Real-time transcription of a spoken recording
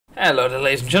Hello there,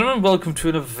 ladies and gentlemen, welcome to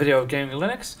another video of Gaming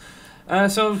Linux.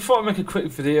 So before I make a quick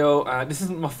video, this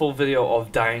isn't my full video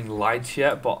of Dying Light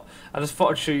yet, but I just thought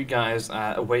I'd show you guys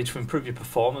a way to improve your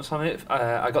performance on it.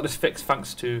 I got this fixed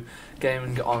thanks to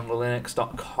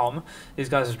gamingonlinux.com. These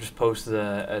guys have just posted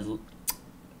an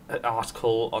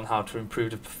article on how to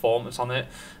improve the performance on it,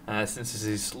 since there's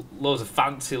these loads of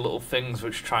fancy little things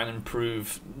which try and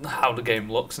improve how the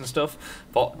game looks and stuff,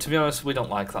 but to be honest we don't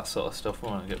like that sort of stuff. We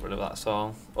want to get rid of that, so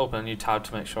I'll open a new tab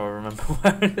to make sure I remember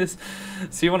where it is.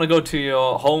 So you want to go to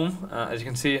your home, as you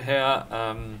can see here,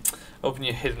 open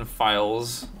your hidden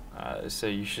files, so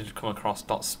you should come across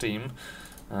 .steam,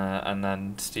 and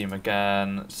then Steam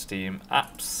again, Steam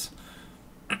apps.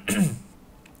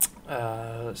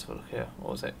 Let's have a look here.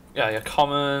 What was it? Yeah, your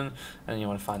common, and you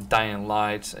want to find Dying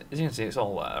Light. As you can see, it's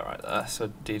all there, right there.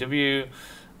 So DW,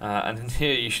 and in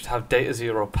here you should have Data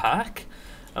Zero Pack.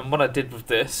 And what I did with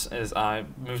this is I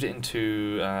moved it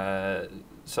into, I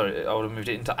would have moved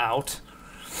it into Out,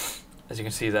 as you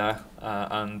can see there,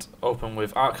 and open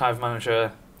with Archive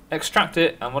Manager, extract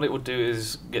it, and what it would do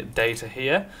is get data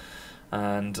here,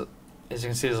 and as you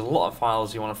can see, there's a lot of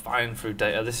files you want to find through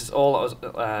data. This is all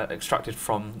that was extracted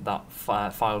from that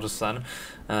file just then,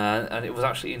 and it was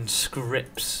actually in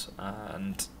scripts,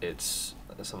 and it's,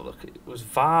 let's have a look, it was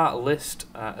var list,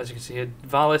 as you can see here,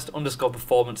 var list underscore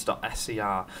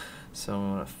performance.ser. So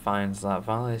I'm going to find that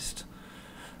var list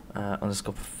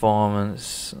underscore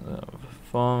performance,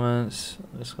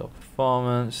 underscore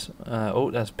performance, oh,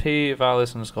 that's p, var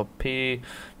list underscore p,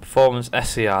 performance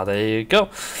ser, there you go.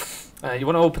 You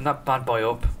want to open that bad boy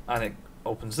up, and it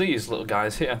opens these little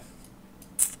guys here.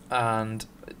 And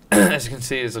as you can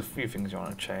see, there's a few things you want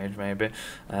to change. Maybe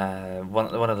one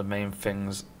of the main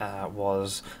things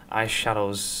was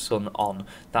eyeshadow's sun on.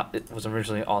 That it was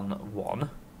originally on 1,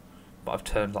 but I've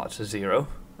turned that to 0,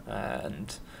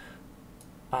 and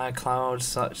iCloud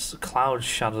such cloud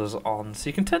shadows on, so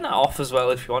you can turn that off as well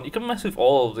if you want. You can mess with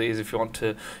all of these if you want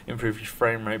to improve your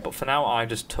frame rate, but for now I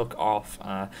just took off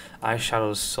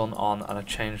eyeshadow's sun on, and I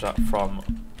changed that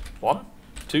from 1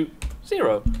 to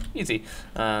 0, easy.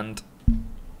 And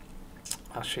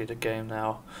I'll show you the game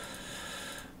now.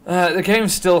 The game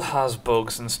still has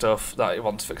bugs and stuff that it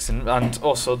wants fixing, and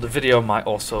also the video might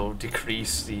also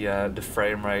decrease the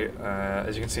frame rate.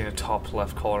 As you can see in the top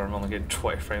left corner, I'm only getting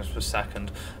 20 frames per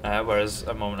second, whereas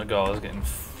a moment ago I was getting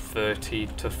 30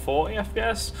 to 40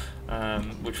 FPS,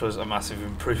 which was a massive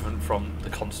improvement from the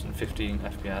constant 15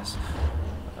 FPS.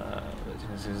 As you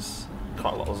can see, there's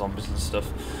quite a lot of zombies and stuff.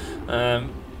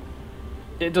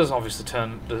 It does obviously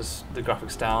turn the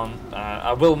graphics down.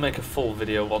 I will make a full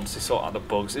video once they sort out the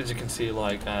bugs. As you can see,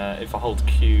 like if I hold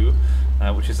Q,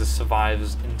 which is the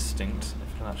survivor's instinct,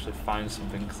 if I can actually find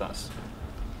something that's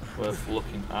worth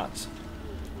looking at.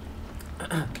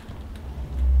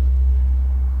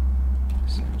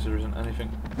 Seems there isn't anything.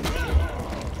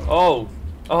 Oh,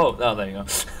 there you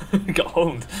go. Got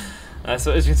honed.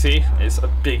 So as you can see, it's a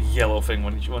big yellow thing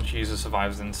once you use the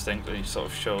survivor's instinct. It sort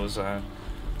of shows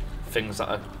things that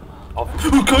are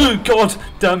oh god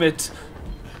damn it,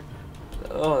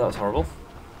 oh that was horrible.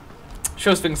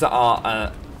 Shows things that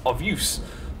are of use,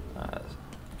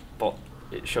 but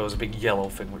it shows a big yellow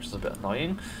thing, which is a bit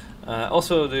annoying.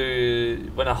 Also,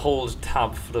 when I hold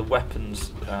tab for the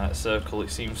weapons circle, it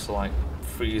seems to like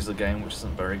freeze the game, which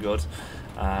isn't very good.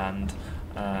 And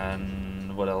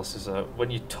what else is when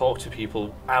you talk to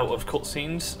people out of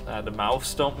cutscenes, the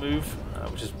mouths don't move,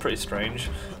 which is pretty strange.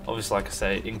 Obviously, like I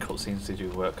say, in cutscenes they do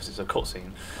work because it's a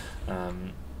cutscene.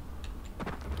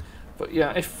 But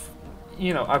yeah, if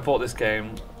you know, I bought this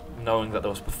game knowing that there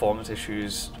was performance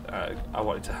issues. I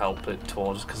wanted to help it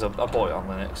towards, because I bought it on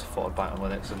Linux, thought I'd buy it on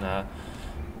Linux and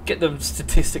get them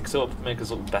statistics up, make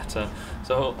us look better.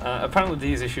 So apparently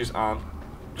these issues aren't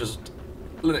just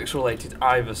Linux related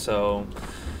either, so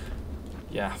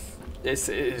yeah, it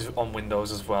is on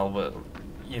Windows as well, but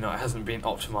you know, it hasn't been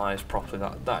optimized properly.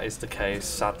 That is the case,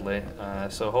 sadly.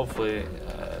 So hopefully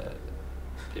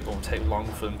it won't take long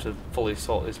for them to fully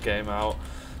sort this game out,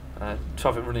 to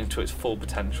have it running to its full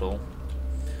potential.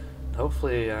 And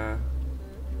hopefully I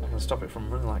can stop it from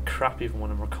running like crap even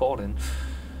when I'm recording.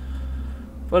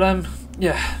 But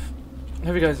yeah, I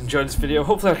hope you guys enjoyed this video.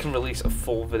 Hopefully I can release a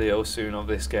full video soon of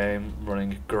this game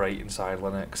running great inside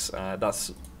Linux.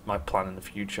 That's my plan in the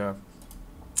future.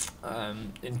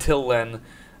 Until then,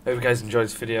 I hope you guys enjoyed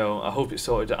this video. I hope it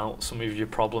sorted out some of your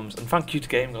problems, and thank you to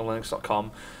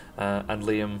gamingonlinux.com and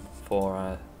Liam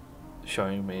for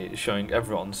showing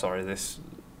everyone, this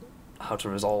how to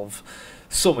resolve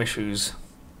some issues.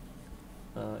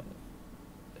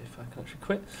 If I can actually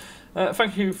quit.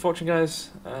 Thank you for watching, guys.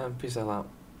 Peace out.